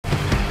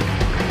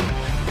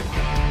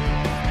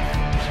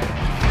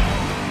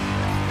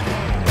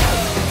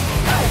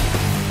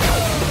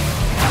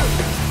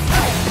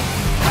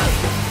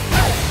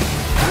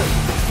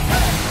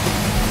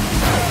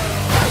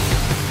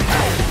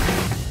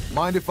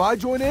Mind if I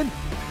join in?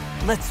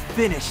 Let's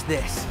finish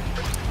this.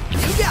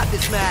 You got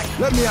this, Mac.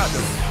 Let me out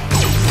there.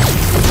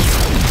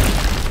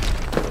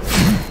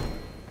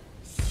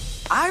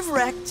 I've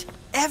wrecked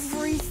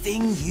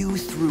everything you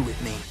threw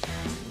at me.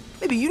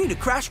 Maybe you need a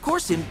crash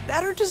course in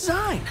better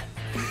design.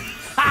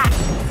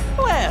 Ha!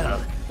 Well,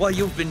 while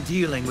you've been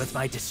dealing with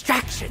my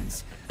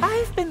distractions,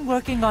 I've been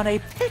working on a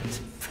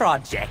pet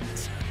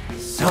project.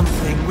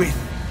 Something with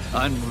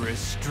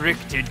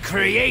unrestricted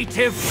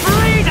creative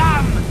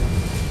freedom!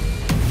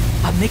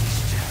 A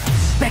mixture of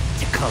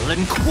spectacle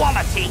and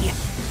quality.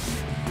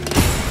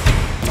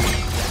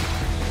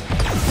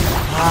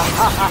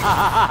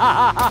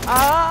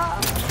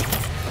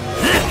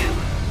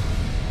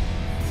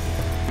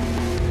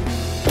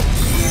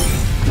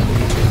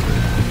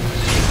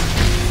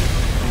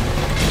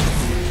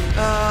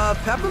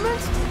 Peppermint?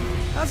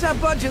 How's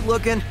that budget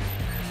looking?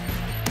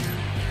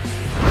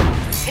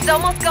 It's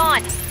almost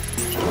gone.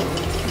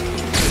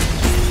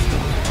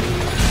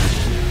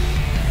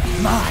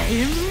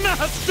 My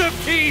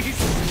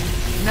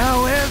masterpiece!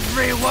 Now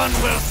everyone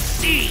will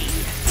see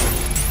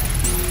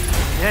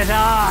that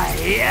I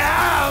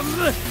am...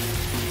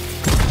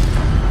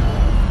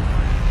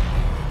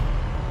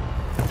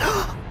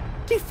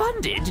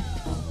 Defunded?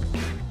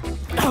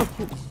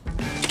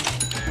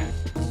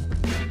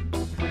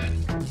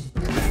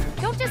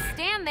 Don't just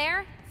stand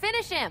there.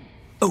 Finish him.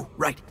 Oh,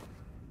 right.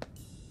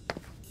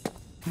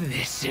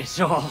 This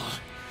is all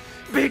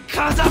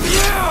because of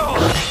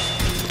you!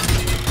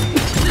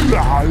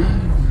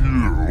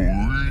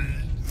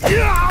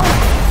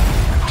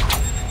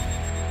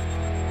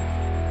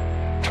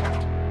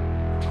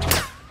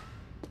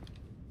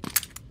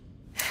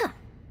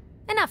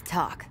 Enough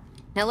talk.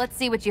 Now let's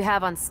see what you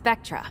have on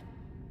Spectra.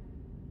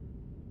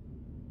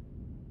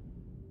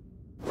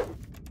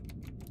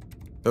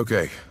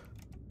 Okay.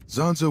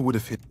 Zanzo would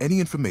have hit any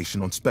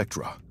information on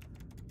Spectra.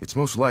 It's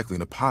most likely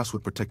in a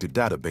password-protected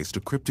database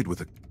decrypted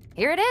with a...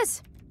 Here it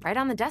is, right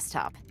on the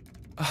desktop.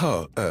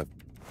 Oh.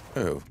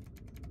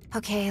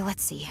 Okay,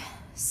 let's see.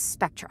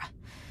 Spectra.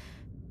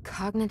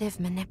 Cognitive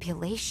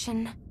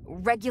manipulation,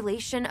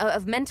 regulation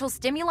of mental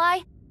stimuli.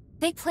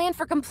 They plan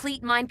for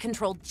complete mind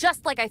control,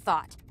 just like I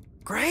thought.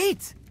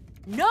 Great!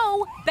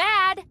 No,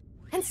 bad!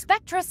 And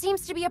Spectra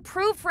seems to be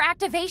approved for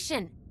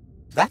activation.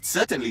 That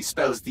certainly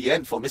spells the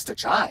end for Mr.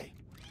 Chai.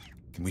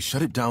 Can we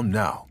shut it down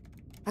now?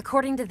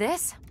 According to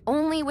this,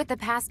 only with the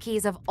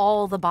passkeys of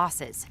all the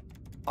bosses.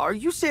 Are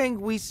you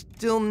saying we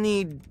still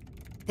need...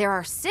 There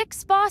are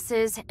 6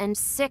 bosses and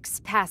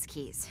 6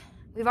 passkeys.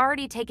 We've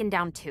already taken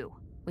down 2.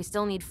 We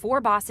still need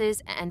 4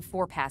 bosses and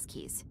 4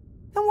 passkeys.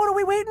 Then what are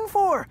we waiting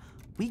for?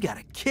 We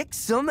gotta kick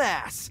some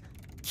ass.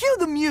 Cue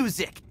the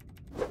music!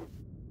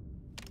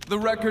 The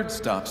record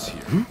stops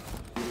here.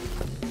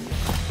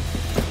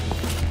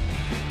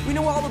 We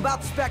know all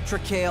about Spectra,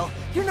 Kale.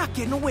 You're not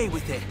getting away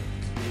with it.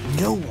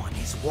 No one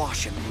is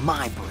washing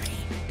my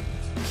brain.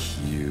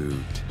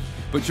 Cute.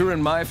 But you're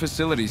in my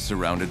facility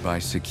surrounded by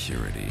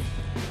security.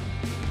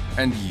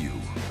 And you.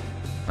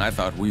 I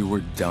thought we were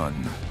done.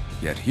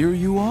 Yet here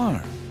you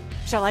are.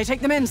 Shall I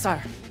take them in,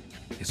 sir?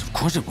 Yes, of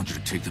course I want you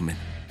to take them in.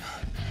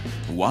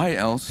 Why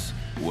else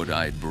would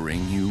I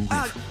bring you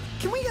with...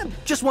 Can we,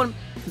 just one...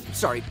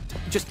 Sorry,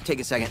 just take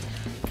a second.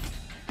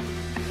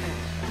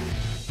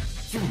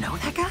 You know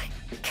that guy?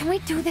 Can we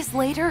do this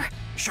later?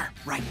 Sure,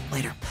 right,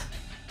 later.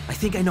 I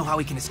think I know how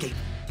we can escape.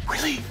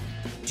 Really?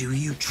 Do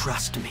you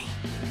trust me?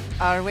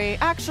 Are we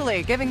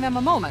actually giving them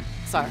a moment,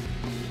 sir?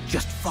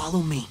 Just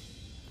follow me.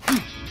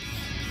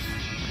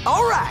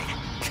 All right,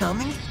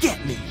 come and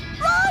get me.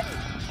 Run!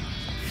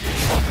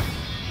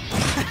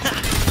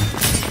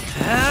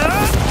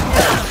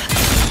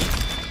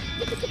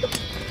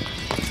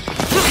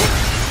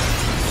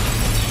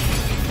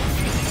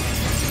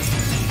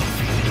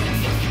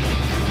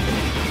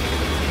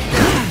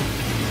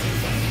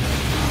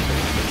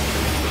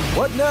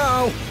 What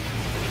now?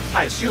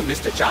 I assume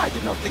Mr. Chai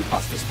did not think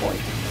past this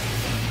point.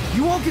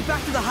 You won't get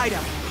back to the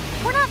hideout.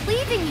 We're not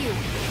leaving you.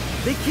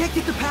 They can't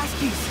get the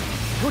passkeys.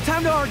 No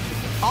time to argue.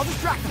 I'll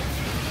distract them.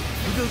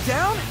 You go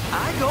down,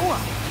 I go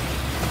up.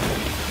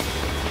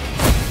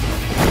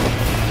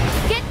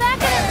 Get back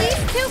in at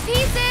least 2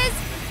 pieces!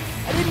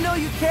 I didn't know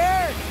you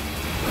cared.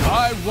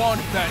 I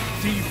want that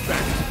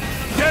defect.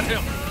 Get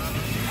him!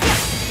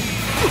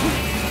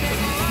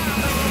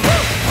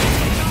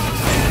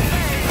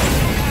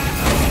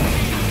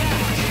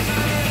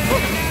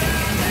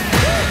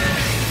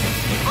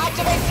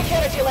 Activate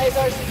security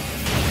lasers.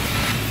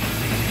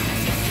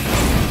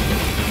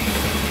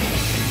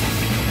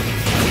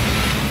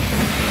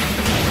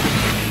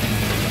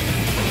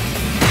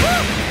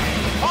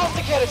 All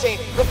security,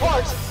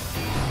 report.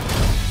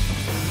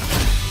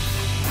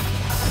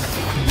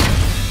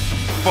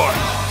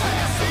 Fire!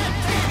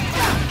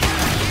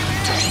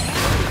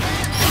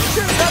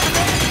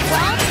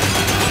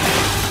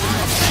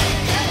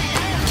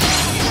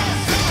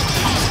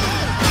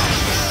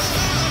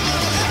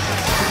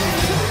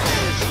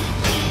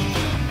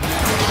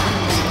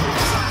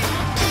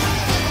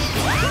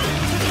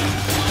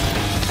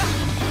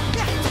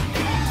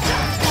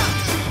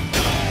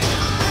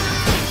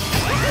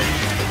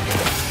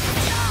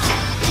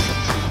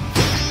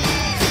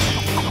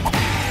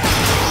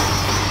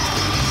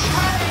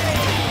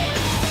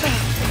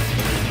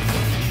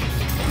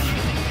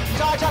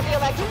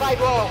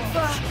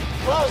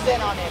 close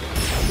in on him.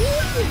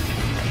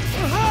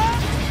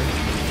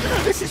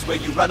 This is where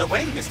you run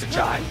away, Mr.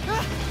 Chai.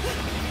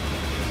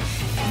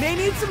 May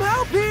need some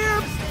help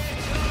here!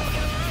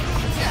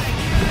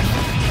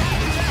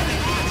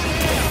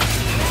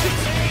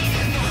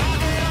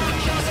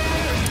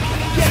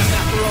 Get him,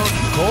 Macaron!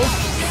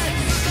 Cole?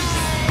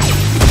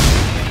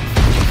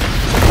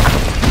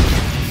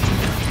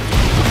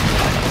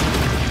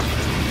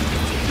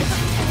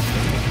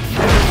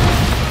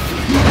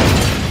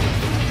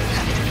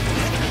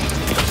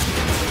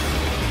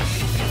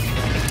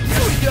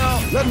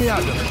 Let me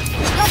out of it.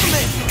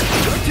 Compliment!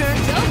 Your turn!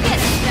 Go get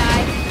him, Doc.